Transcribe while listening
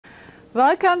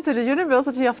Welcome to the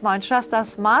University of Mount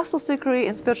Shasta's Master's degree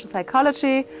in Spiritual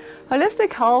Psychology,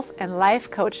 Holistic Health and Life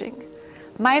Coaching.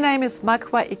 My name is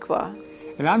Makwa Ikwa.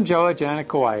 And I'm Joa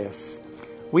Janikawayas.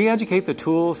 We educate the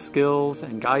tools, skills,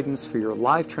 and guidance for your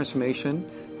life transformation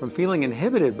from feeling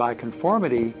inhibited by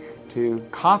conformity to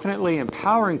confidently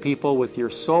empowering people with your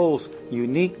soul's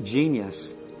unique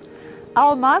genius.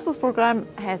 Our Master's program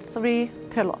has 3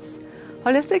 pillars: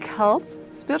 Holistic Health,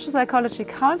 Spiritual Psychology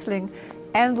Counseling,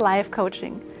 and Life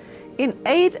Coaching. In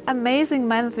 8 amazing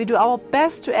months, we do our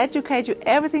best to educate you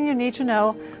everything you need to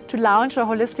know to launch your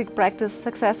holistic practice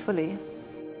successfully.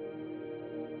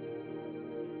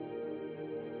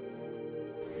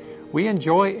 We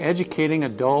enjoy educating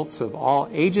adults of all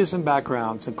ages and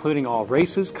backgrounds, including all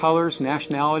races, colors,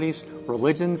 nationalities,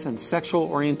 religions, and sexual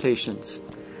orientations.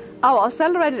 Our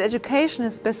accelerated education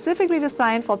is specifically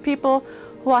designed for people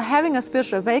who are having a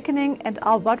spiritual awakening and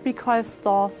are what we call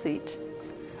star seed.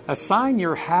 A sign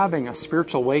you're having a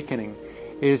spiritual awakening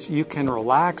is you can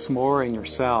relax more in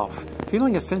yourself,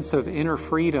 feeling a sense of inner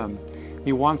freedom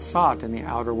you once sought in the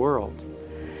outer world.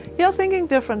 You're thinking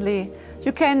differently.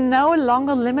 You can no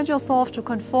longer limit yourself to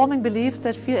conforming beliefs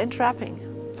that feel entrapping.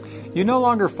 You no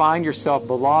longer find yourself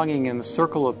belonging in the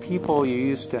circle of people you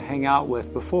used to hang out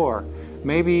with before.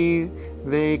 Maybe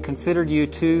they considered you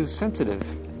too sensitive.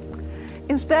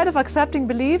 Instead of accepting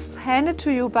beliefs handed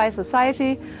to you by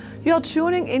society, you are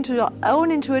tuning into your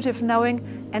own intuitive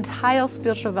knowing and higher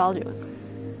spiritual values.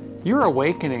 You're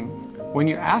awakening when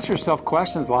you ask yourself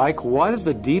questions like, what is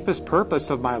the deepest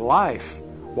purpose of my life?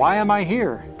 Why am I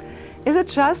here? Is it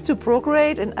just to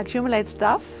procreate and accumulate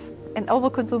stuff and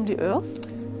overconsume the earth?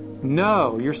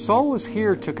 No, your soul is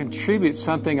here to contribute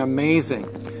something amazing.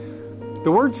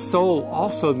 The word soul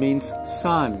also means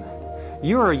sun.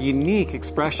 You are a unique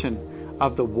expression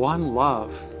of the one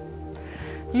love.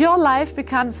 Your life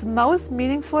becomes most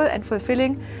meaningful and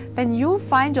fulfilling when you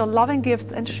find your loving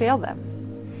gifts and share them.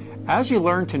 As you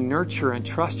learn to nurture and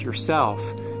trust yourself,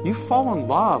 you fall in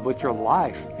love with your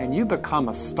life and you become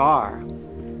a star.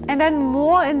 And then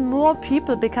more and more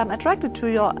people become attracted to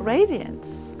your radiance.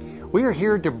 We are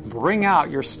here to bring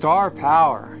out your star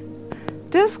power.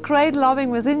 This great loving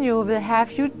within you will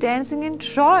have you dancing in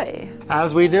joy.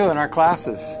 As we do in our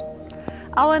classes.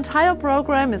 Our entire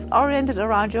program is oriented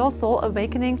around your soul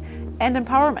awakening and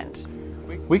empowerment.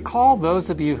 We call those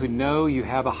of you who know you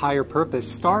have a higher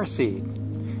purpose starseed.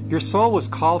 Your soul was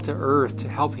called to earth to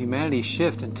help humanity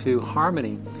shift into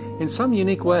harmony in some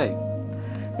unique way.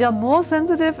 You're more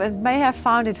sensitive and may have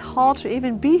found it hard to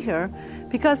even be here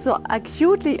because you're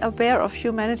acutely aware of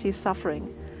humanity's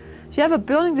suffering. You have a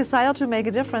burning desire to make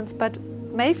a difference but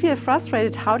may feel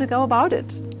frustrated how to go about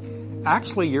it.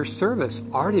 Actually, your service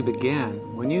already began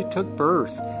when you took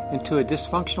birth into a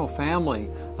dysfunctional family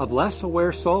of less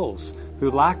aware souls who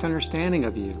lacked understanding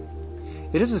of you.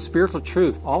 It is a spiritual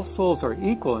truth. All souls are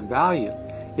equal in value,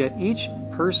 yet each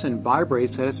person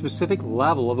vibrates at a specific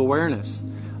level of awareness.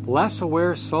 Less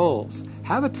aware souls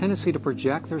have a tendency to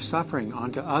project their suffering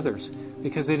onto others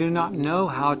because they do not know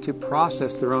how to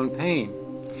process their own pain.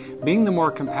 Being the more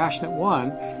compassionate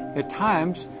one, at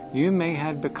times you may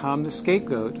have become the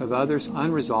scapegoat of others'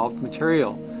 unresolved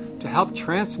material. To help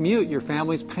transmute your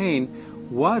family's pain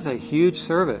was a huge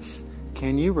service.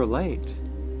 Can you relate?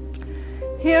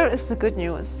 Here is the good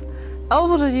news.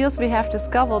 Over the years we have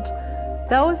discovered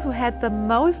those who had the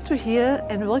most to heal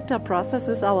and worked their process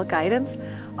with our guidance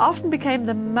often became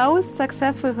the most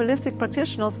successful holistic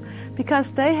practitioners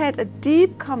because they had a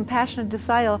deep, compassionate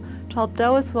desire to help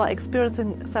those who are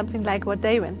experiencing something like what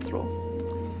they went through.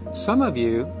 Some of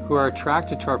you who are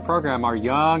attracted to our program are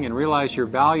young and realize your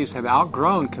values have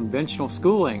outgrown conventional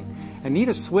schooling and need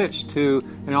a switch to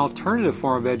an alternative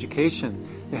form of education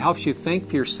that helps you think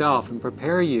for yourself and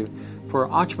prepare you for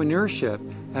entrepreneurship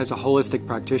as a holistic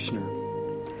practitioner.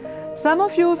 Some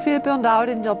of you feel burned out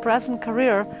in your present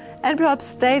career and perhaps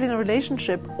stayed in a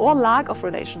relationship or lack of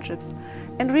relationships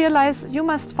and realize you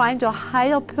must find your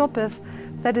higher purpose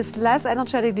that is less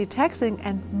energetically taxing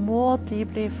and more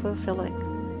deeply fulfilling.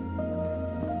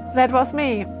 That was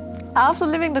me. After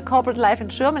living the corporate life in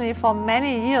Germany for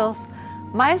many years,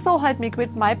 my soul helped me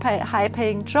quit my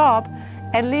high-paying job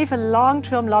and leave a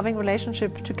long-term loving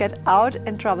relationship to get out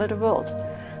and travel the world.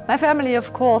 My family,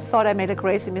 of course, thought I made a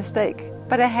crazy mistake,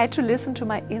 but I had to listen to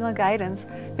my inner guidance,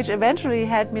 which eventually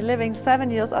had me living 7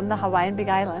 years on the Hawaiian Big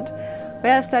Island,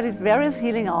 where I studied various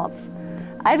healing arts.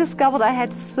 I discovered I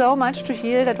had so much to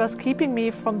heal that was keeping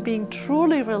me from being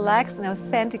truly relaxed and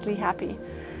authentically happy.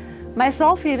 My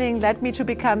self-healing led me to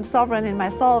become sovereign in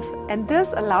myself, and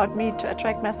this allowed me to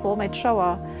attract my soulmate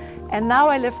Shoah. And now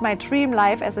I live my dream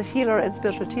life as a healer and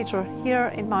spiritual teacher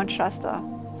here in Mount Shasta.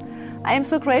 I am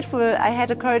so grateful I had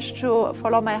the courage to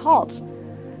follow my heart.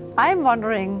 I'm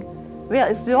wondering, where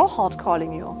is your heart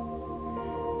calling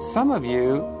you? Some of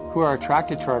you who are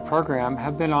attracted to our program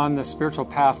have been on the spiritual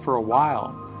path for a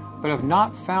while, but have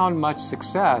not found much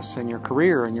success in your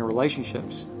career and your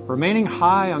relationships. Remaining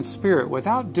high on spirit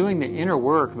without doing the inner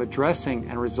work of addressing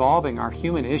and resolving our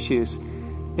human issues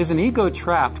is an ego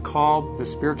trap called the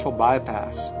spiritual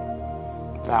bypass.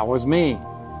 That was me.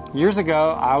 Years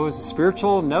ago, I was a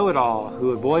spiritual know-it-all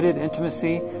who avoided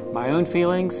intimacy, my own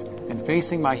feelings, and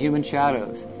facing my human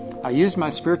shadows. I used my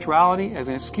spirituality as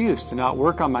an excuse to not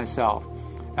work on myself.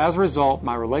 As a result,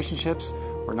 my relationships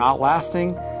were not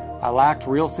lasting. I lacked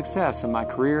real success in my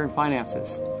career and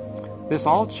finances. This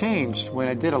all changed when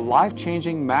I did a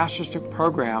life-changing master's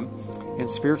program in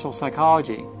spiritual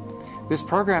psychology. This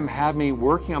program had me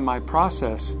working on my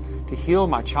process to heal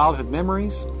my childhood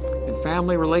memories and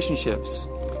family relationships.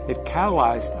 It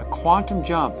catalyzed a quantum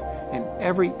jump in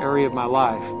every area of my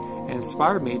life and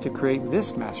inspired me to create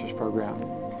this master's program.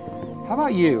 How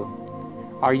about you?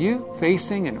 Are you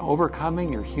facing and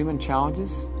overcoming your human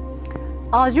challenges?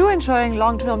 Are you enjoying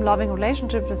long-term loving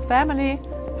relationships with family,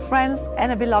 friends,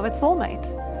 and a beloved soulmate?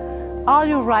 Are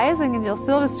you rising in your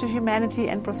service to humanity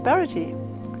and prosperity?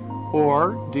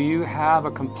 Or do you have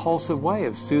a compulsive way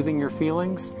of soothing your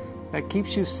feelings that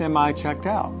keeps you semi-checked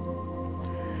out?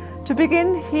 To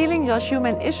begin healing your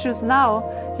human issues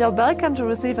now, you're welcome to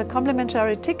receive a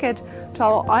complimentary ticket to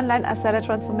our online Asceta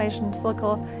Transformation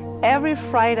Circle every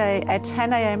Friday at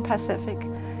 10 a.m. Pacific.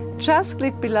 Just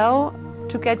click below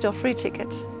to get your free ticket.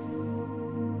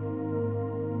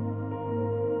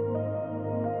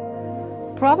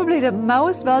 Probably the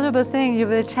most valuable thing you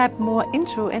will tap more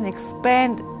into and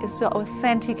expand is your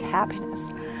authentic happiness.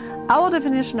 Our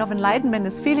definition of enlightenment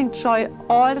is feeling joy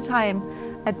all the time,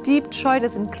 a deep joy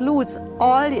that includes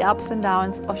all the ups and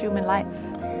downs of human life.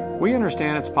 We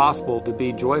understand it's possible to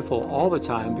be joyful all the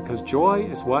time because joy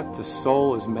is what the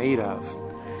soul is made of.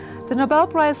 The Nobel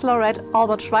Prize laureate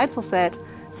Albert Schweitzer said,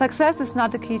 "Success is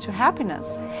not the key to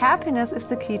happiness. Happiness is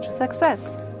the key to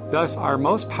success." Thus, our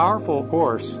most powerful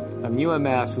course of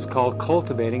UMS is called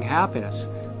Cultivating Happiness.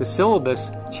 The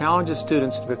syllabus challenges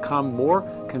students to become more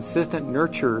consistent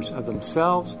nurturers of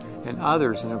themselves and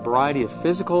others in a variety of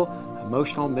physical,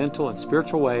 emotional, mental, and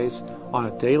spiritual ways on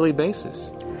a daily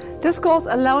basis. This course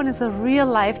alone is a real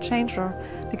life changer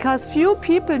because few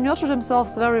people nurture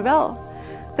themselves very well.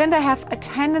 Then they have a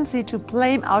tendency to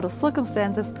blame outer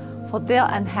circumstances for their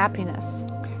unhappiness.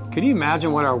 Can you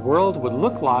imagine what our world would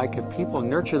look like if people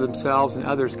nurture themselves and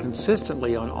others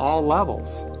consistently on all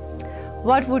levels?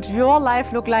 What would your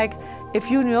life look like if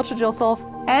you nurtured yourself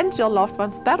and your loved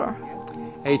ones better?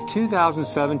 A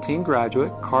 2017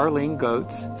 graduate, Carlene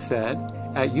Goetz, said,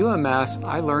 "At UMS,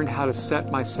 I learned how to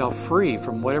set myself free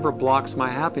from whatever blocks my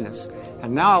happiness,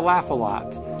 and now I laugh a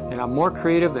lot, and I'm more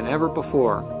creative than ever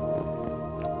before."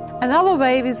 Another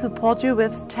way we support you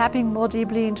with tapping more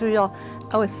deeply into your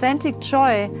authentic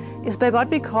joy is by what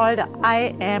we call the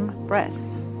I Am breath.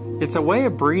 It's a way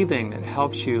of breathing that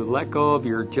helps you let go of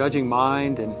your judging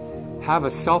mind and have a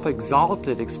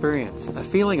self-exalted experience, a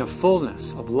feeling of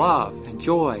fullness, of love and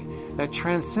joy that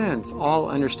transcends all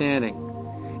understanding.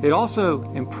 It also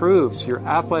improves your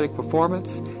athletic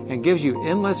performance and gives you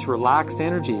endless relaxed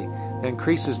energy that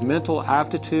increases mental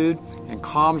aptitude and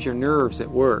calms your nerves at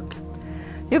work.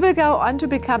 You will go on to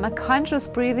become a conscious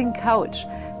breathing coach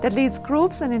that leads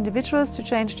groups and individuals to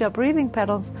change their breathing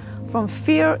patterns from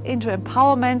fear into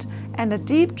empowerment and a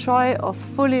deep joy of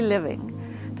fully living.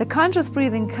 The Conscious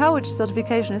Breathing Coach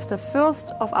certification is the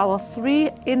first of our 3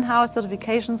 in-house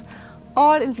certifications,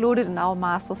 all included in our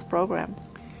Masters Program.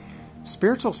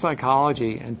 Spiritual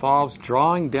psychology involves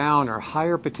drawing down our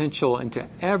higher potential into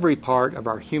every part of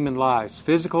our human lives,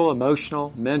 physical,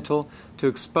 emotional, mental, to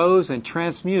expose and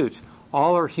transmute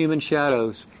all our human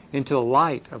shadows into the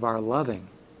light of our loving.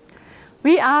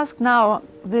 We ask now,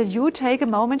 will you take a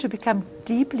moment to become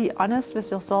deeply honest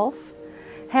with yourself?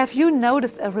 Have you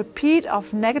noticed a repeat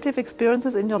of negative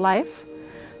experiences in your life?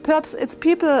 Perhaps it's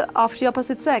people of the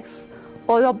opposite sex,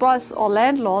 or your boss or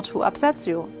landlord who upsets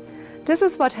you. This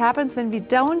is what happens when we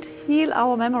don't heal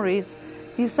our memories.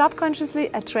 We subconsciously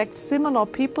attract similar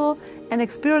people and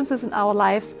experiences in our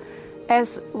lives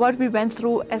as what we went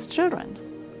through as children.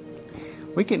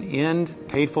 We can end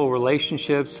painful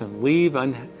relationships and leave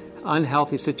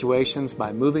unhealthy situations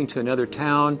by moving to another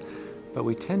town, but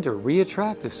we tend to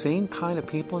re-attract the same kind of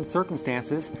people and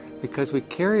circumstances because we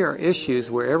carry our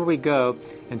issues wherever we go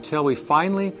until we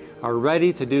finally are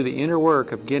ready to do the inner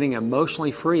work of getting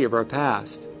emotionally free of our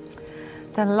past.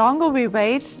 The longer we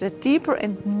wait, the deeper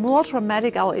and more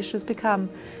traumatic our issues become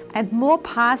and more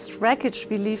past wreckage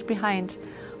we leave behind.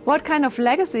 What kind of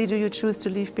legacy do you choose to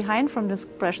leave behind from this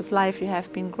precious life you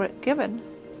have been given?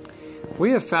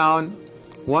 We have found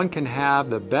one can have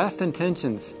the best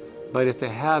intentions, but if they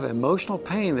have emotional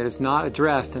pain that is not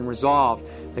addressed and resolved,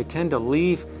 they tend to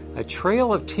leave a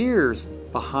trail of tears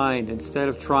behind instead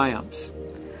of triumphs.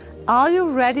 Are you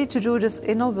ready to do this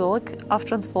inner work of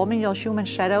transforming your human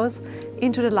shadows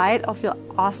into the light of your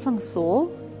awesome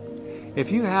soul?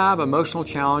 If you have emotional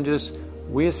challenges,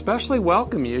 we especially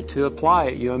welcome you to apply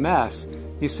at UMS.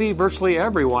 You see, virtually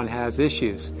everyone has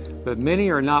issues, but many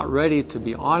are not ready to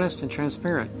be honest and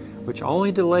transparent, which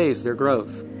only delays their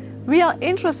growth. We are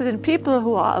interested in people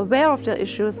who are aware of their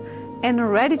issues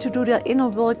and ready to do their inner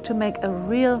work to make a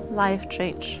real life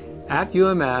change. At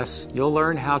UMS, you'll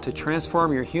learn how to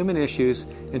transform your human issues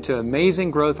into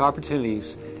amazing growth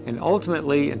opportunities and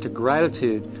ultimately into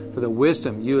gratitude for the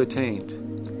wisdom you attained.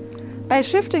 By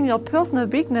shifting your personal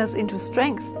weakness into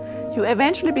strength, you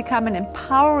eventually become an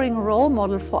empowering role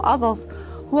model for others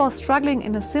who are struggling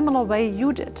in a similar way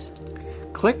you did.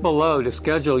 Click below to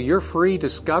schedule your free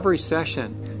discovery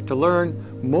session to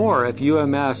learn more if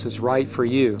UMS is right for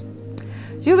you.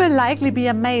 You will likely be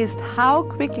amazed how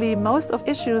quickly most of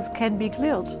issues can be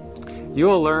cleared. You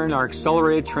will learn our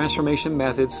accelerated transformation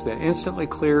methods that instantly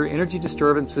clear energy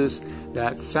disturbances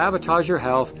that sabotage your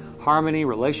health, harmony,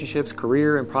 relationships,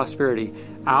 career, and prosperity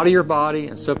out of your body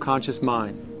and subconscious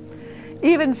mind.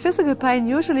 Even physical pain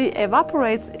usually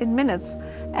evaporates in minutes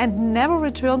and never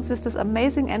returns with this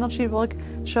amazing energy work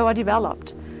Joa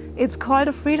developed. It's called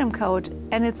a Freedom Code,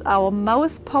 and it's our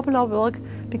most popular work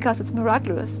because it's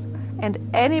miraculous and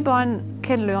anyone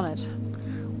can learn it.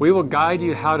 We will guide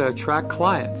you how to attract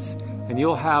clients, and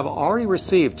you'll have already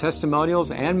received testimonials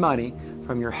and money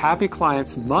from your happy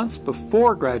clients months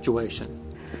before graduation.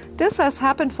 This has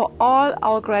happened for all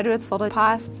our graduates for the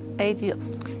past 8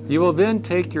 years. You will then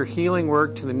take your healing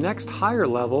work to the next higher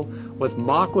level with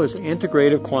Makwa's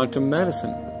integrative quantum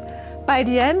medicine. By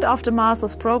the end of the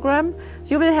Masters Program,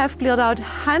 you will have cleared out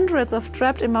hundreds of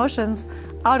trapped emotions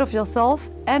out of yourself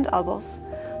and others.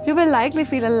 You will likely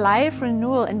feel a life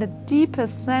renewal in the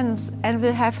deepest sense and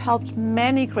will have helped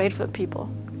many grateful people.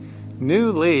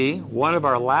 New Lee, one of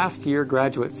our last year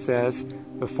graduates, says,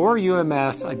 "Before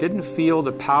UMS, I didn't feel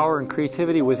the power and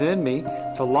creativity within me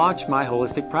to launch my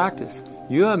holistic practice.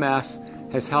 UMS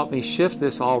has helped me shift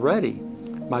this already.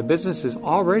 My business is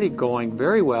already going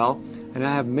very well, and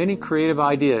I have many creative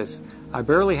ideas. I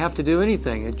barely have to do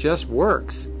anything. It just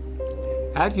works."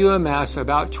 At UMS,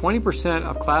 about 20%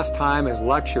 of class time is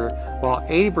lecture, while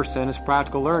 80% is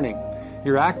practical learning.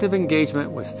 Your active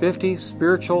engagement with 50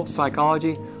 spiritual,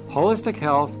 psychology, holistic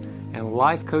health, and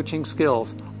life coaching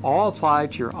skills all apply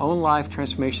to your own life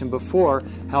transformation before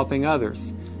helping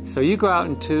others. So you go out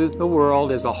into the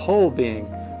world as a whole being,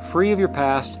 free of your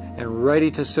past and ready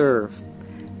to serve.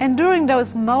 And during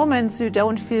those moments you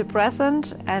don't feel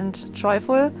present and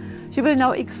joyful, you will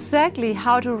know exactly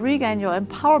how to regain your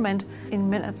empowerment in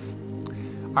minutes.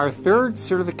 Our third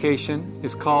certification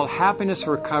is called Happiness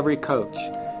Recovery Coach.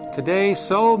 Today,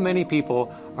 so many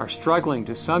people are struggling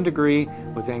to some degree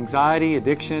with anxiety,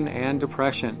 addiction, and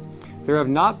depression. There have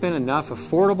not been enough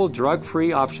affordable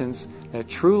drug-free options that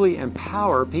truly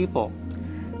empower people.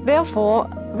 Therefore,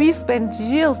 we spent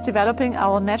years developing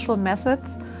our natural methods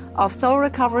of soul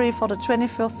recovery for the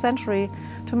 21st century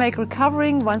to make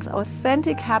recovering one's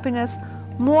authentic happiness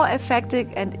more effective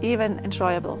and even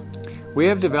enjoyable. We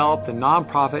have developed the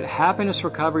nonprofit Happiness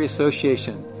Recovery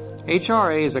Association.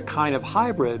 HRA is a kind of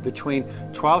hybrid between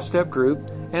 12-step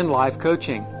group and life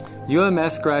coaching.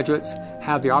 UMS graduates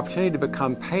have the opportunity to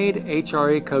become paid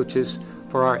HRA coaches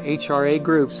for our HRA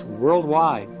groups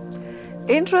worldwide.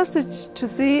 Interested to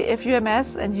see if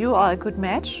UMS and you are a good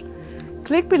match?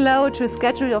 Click below to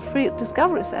schedule your free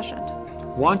discovery session.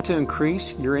 Want to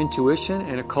increase your intuition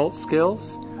and occult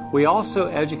skills? We also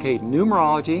educate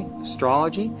numerology,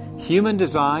 astrology, human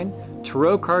design,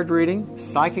 tarot card reading,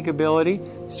 psychic ability,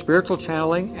 spiritual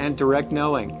channeling, and direct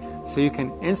knowing, so you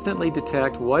can instantly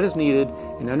detect what is needed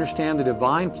and understand the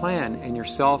divine plan in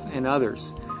yourself and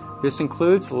others. This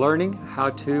includes learning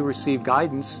how to receive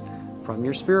guidance from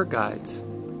your spirit guides.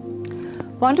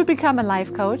 Want to become a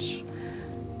life coach?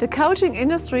 The coaching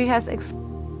industry has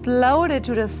exploded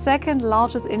to the second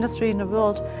largest industry in the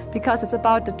world because it's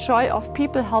about the joy of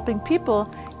people helping people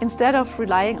instead of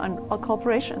relying on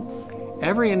corporations.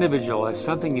 Every individual has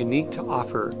something unique to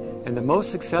offer, and the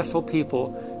most successful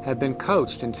people have been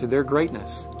coached into their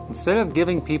greatness. Instead of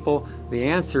giving people the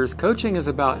answers, coaching is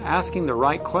about asking the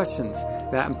right questions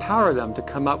that empower them to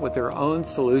come up with their own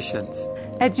solutions.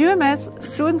 At UMS,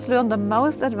 students learn the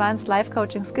most advanced life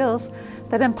coaching skills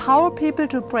that empower people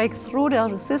to break through their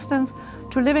resistance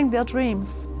to living their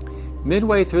dreams.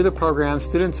 Midway through the program,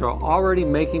 students are already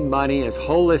making money as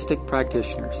holistic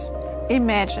practitioners.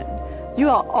 Imagine you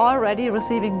are already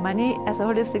receiving money as a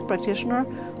holistic practitioner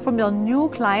from your new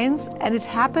clients, and it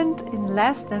happened in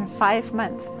less than 5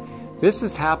 months. This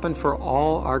has happened for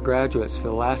all our graduates for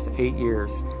the last 8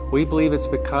 years. We believe it's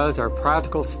because our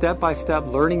practical step-by-step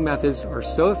learning methods are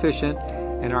so efficient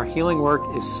and our healing work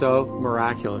is so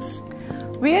miraculous.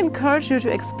 We encourage you to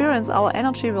experience our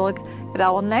energy work at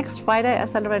our next Friday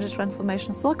Accelerated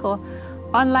Transformation Circle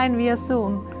online via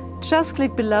Zoom. Just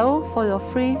click below for your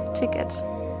free ticket.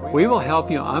 We will help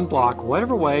you unblock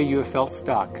whatever way you have felt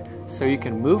stuck so you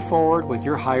can move forward with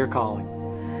your higher calling.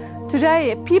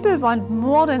 Today, people want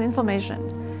more than information.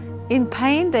 In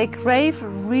pain, they crave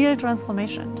real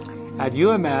transformation. At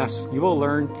UMS, you will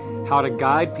learn how to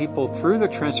guide people through the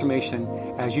transformation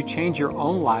as you change your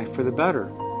own life for the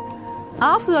better.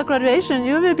 After your graduation,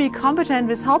 you will be competent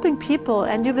with helping people,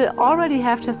 and you will already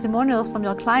have testimonials from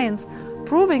your clients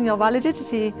proving your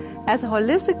validity as a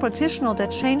holistic practitioner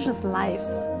that changes lives.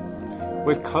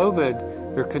 With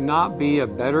COVID, there could not be a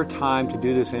better time to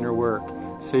do this inner work,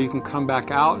 so you can come back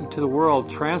out into the world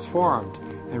transformed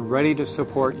and ready to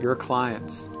support your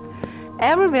clients.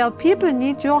 Everywhere, people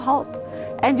need your help,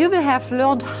 and you will have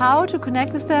learned how to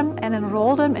connect with them and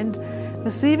enroll them in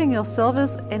receiving your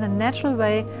service in a natural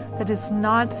way that is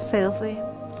not salesy.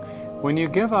 When you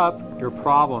give up your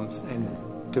problems and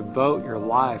devote your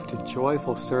life to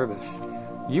joyful service,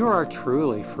 you are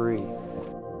truly free.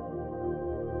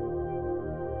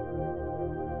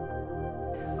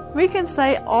 We can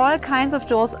say all kinds of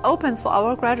doors open for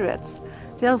our graduates.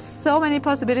 There are so many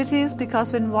possibilities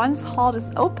because when one's heart is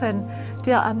open,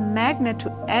 they are a magnet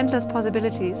to endless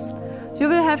possibilities. You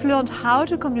will have learned how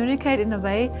to communicate in a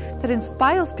way that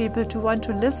inspires people to want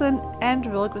to listen and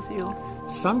work with you.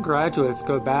 Some graduates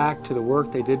go back to the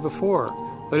work they did before,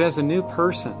 but as a new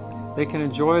person, they can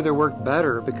enjoy their work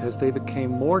better because they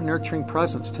became more nurturing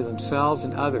presence to themselves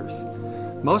and others.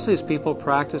 Most of these people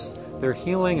practice their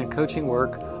healing and coaching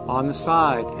work on the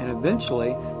side and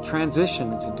eventually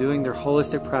transition into doing their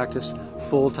holistic practice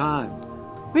full-time.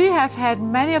 We have had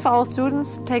many of our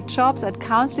students take jobs at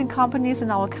counseling companies in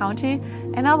our county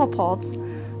and other ports.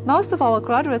 Most of our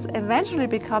graduates eventually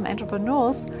become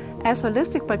entrepreneurs as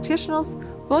holistic practitioners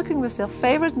working with their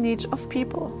favorite niche of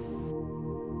people.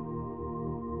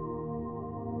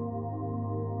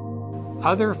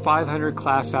 Other 500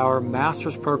 class-hour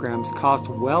master's programs cost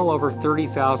well over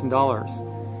 $30,000.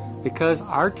 Because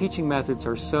our teaching methods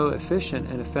are so efficient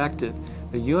and effective,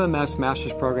 the UMS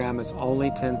Masters Program is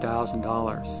only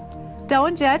 $10,000.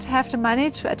 Don't yet have the money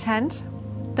to attend?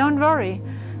 Don't worry.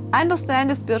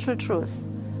 Understand the spiritual truth.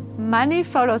 Money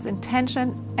follows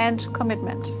intention and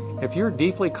commitment. If you're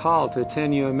deeply called to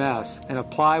attend UMS and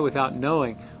apply without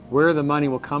knowing where the money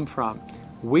will come from,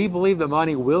 we believe the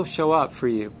money will show up for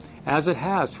you, as it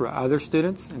has for other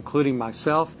students, including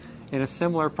myself, in a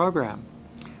similar program.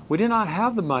 We did not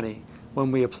have the money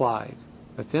when we applied,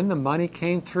 but then the money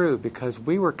came through because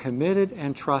we were committed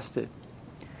and trusted.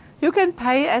 You can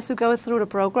pay as you go through the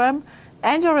program,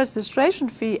 and your registration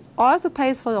fee also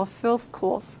pays for your first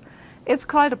course. It's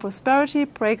called the Prosperity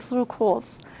Breakthrough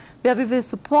Course, where we will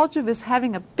support you with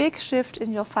having a big shift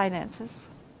in your finances.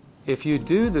 If you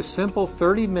do the simple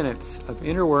 30 minutes of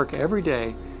inner work every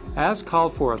day, as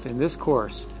called forth in this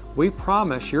course, we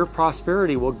promise your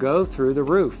prosperity will go through the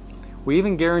roof. We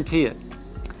even guarantee it.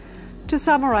 To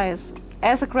summarize,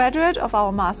 as a graduate of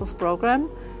our Masters Program,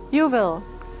 you will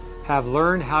have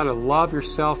learned how to love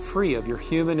yourself free of your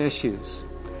human issues,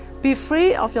 be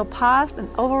free of your past and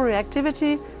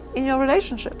overreactivity in your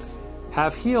relationships,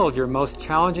 have healed your most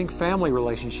challenging family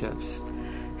relationships,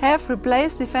 have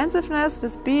replaced defensiveness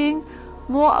with being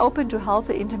more open to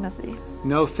healthy intimacy,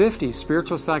 know 50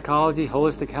 spiritual psychology,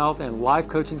 holistic health, and life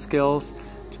coaching skills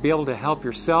to be able to help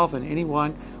yourself and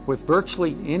anyone with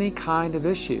virtually any kind of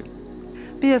issue.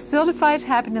 Be a certified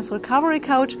happiness recovery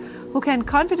coach who can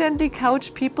confidently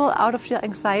coach people out of their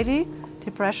anxiety,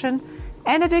 depression,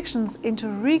 and addictions into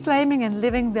reclaiming and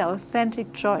living their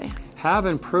authentic joy. Have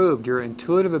improved your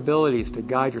intuitive abilities to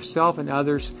guide yourself and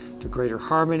others to greater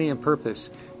harmony and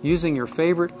purpose using your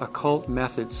favorite occult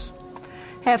methods.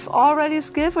 Have already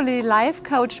skillfully life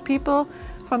coached people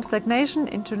from stagnation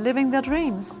into living their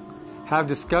dreams. Have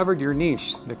discovered your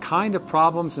niche, the kind of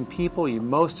problems and people you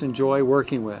most enjoy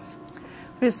working with.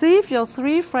 Receive your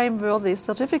 3 frame-worthy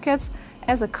certificates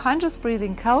as a conscious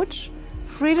breathing coach,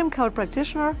 freedom code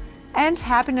practitioner, and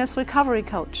happiness recovery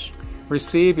coach.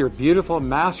 Receive your beautiful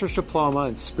master's diploma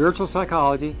in spiritual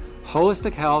psychology,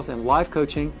 holistic health, and life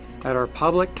coaching at our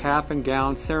public cap and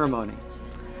gown ceremony.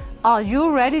 Are you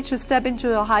ready to step into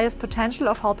your highest potential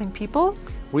of helping people?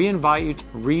 We invite you to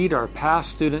read our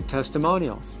past student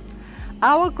testimonials.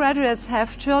 Our graduates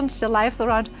have turned their lives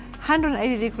around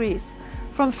 180 degrees,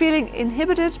 from feeling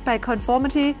inhibited by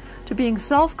conformity to being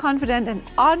self-confident and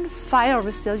on fire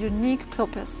with their unique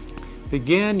purpose.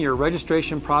 Begin your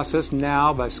registration process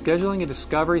now by scheduling a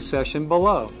discovery session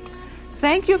below.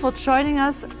 Thank you for joining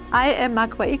us. I am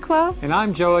Magwa Ikwa. And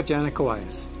I'm Joa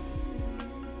Janikawais.